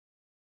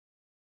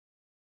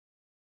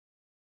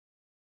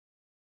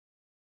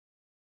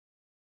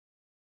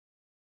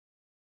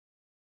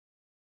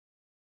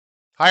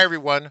Hi,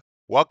 everyone.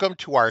 Welcome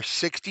to our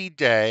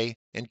 60-day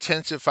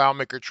intensive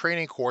FileMaker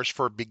training course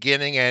for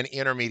beginning and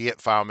intermediate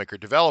FileMaker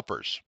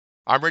developers.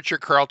 I'm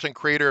Richard Carlton,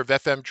 creator of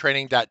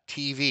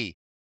fmtraining.tv,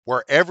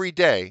 where every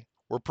day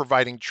we're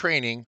providing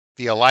training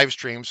via live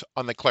streams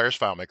on the Claris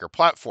FileMaker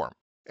platform.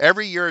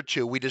 Every year or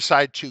two, we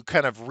decide to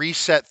kind of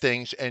reset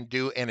things and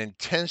do an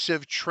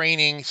intensive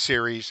training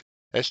series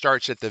that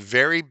starts at the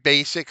very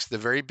basics, the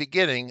very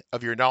beginning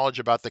of your knowledge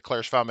about the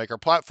Claris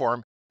FileMaker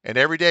platform. And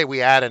every day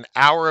we add an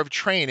hour of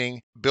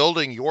training,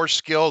 building your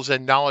skills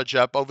and knowledge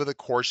up over the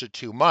course of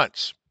 2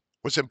 months.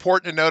 What's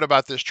important to note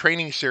about this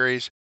training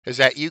series is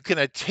that you can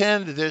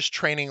attend this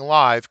training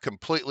live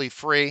completely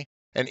free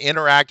and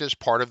interact as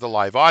part of the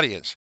live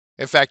audience.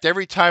 In fact,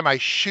 every time I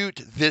shoot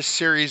this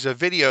series of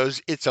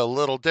videos, it's a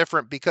little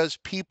different because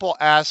people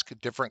ask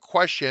different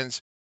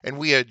questions and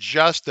we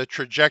adjust the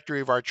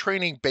trajectory of our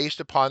training based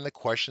upon the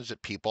questions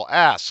that people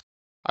ask.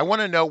 I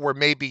want to know where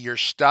maybe you're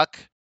stuck,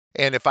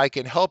 and if I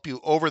can help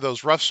you over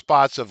those rough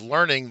spots of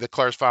learning the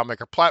Claris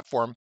FileMaker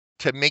platform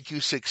to make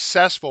you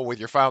successful with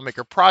your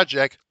FileMaker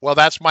project, well,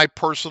 that's my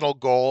personal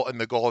goal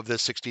and the goal of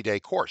this 60-day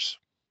course.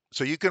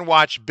 So you can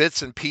watch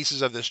bits and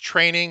pieces of this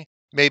training.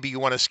 Maybe you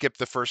want to skip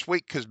the first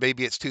week because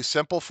maybe it's too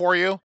simple for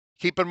you.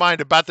 Keep in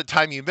mind, about the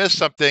time you miss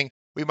something,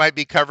 we might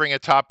be covering a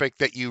topic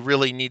that you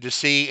really need to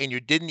see and you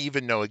didn't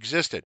even know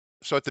existed.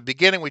 So at the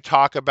beginning, we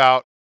talk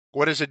about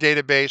what is a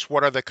database,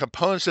 what are the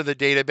components of the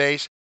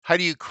database, how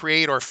do you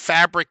create or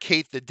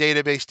fabricate the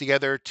database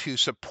together to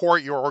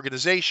support your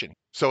organization?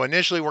 So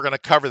initially, we're going to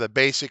cover the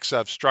basics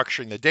of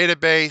structuring the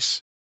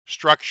database,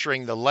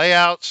 structuring the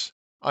layouts,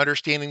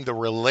 understanding the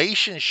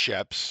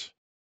relationships,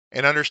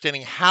 and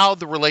understanding how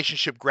the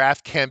relationship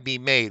graph can be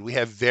made. We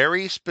have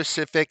very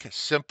specific,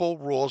 simple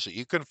rules that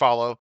you can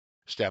follow,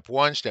 step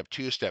 1, step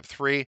 2, step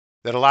 3,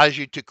 that allows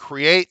you to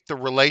create the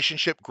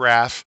relationship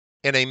graph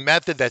in a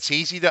method that's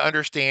easy to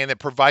understand that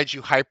provides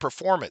you high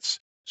performance.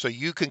 So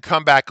you can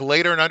come back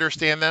later and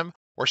understand them,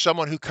 or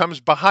someone who comes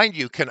behind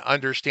you can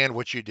understand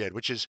what you did,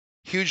 which is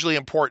hugely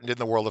important in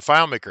the world of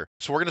FileMaker.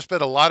 So we're going to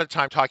spend a lot of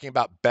time talking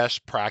about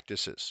best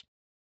practices.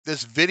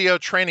 This video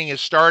training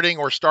is started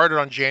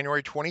on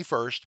January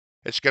 21st.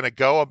 It's going to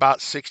go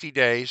about 60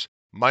 days,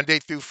 Monday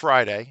through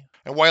Friday.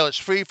 And while it's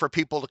free for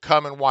people to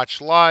come and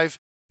watch live,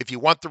 if you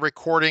want the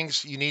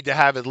recordings, you need to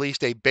have at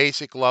least a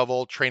basic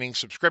level training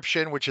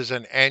subscription, which is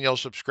an annual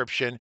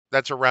subscription.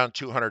 That's around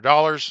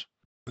 $200.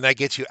 And that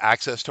gets you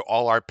access to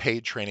all our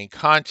paid training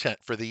content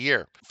for the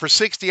year. For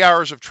 60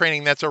 hours of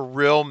training, that's a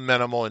real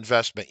minimal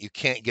investment. You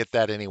can't get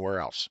that anywhere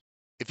else.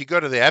 If you go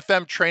to the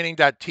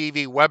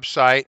fmtraining.tv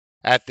website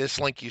at this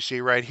link you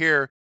see right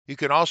here, you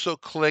can also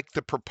click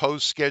the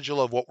proposed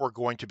schedule of what we're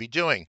going to be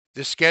doing.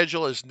 This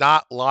schedule is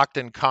not locked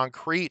in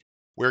concrete.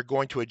 We're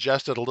going to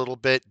adjust it a little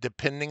bit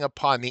depending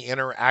upon the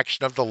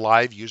interaction of the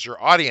live user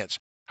audience.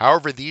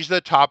 However, these are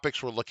the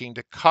topics we're looking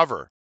to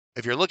cover.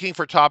 If you're looking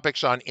for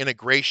topics on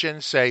integration,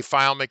 say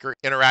FileMaker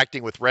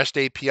interacting with REST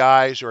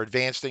APIs or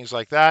advanced things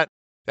like that,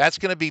 that's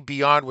going to be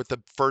beyond what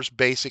the first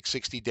basic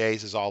 60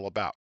 days is all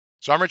about.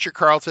 So I'm Richard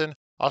Carlton.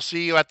 I'll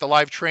see you at the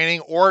live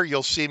training, or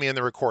you'll see me in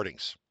the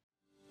recordings.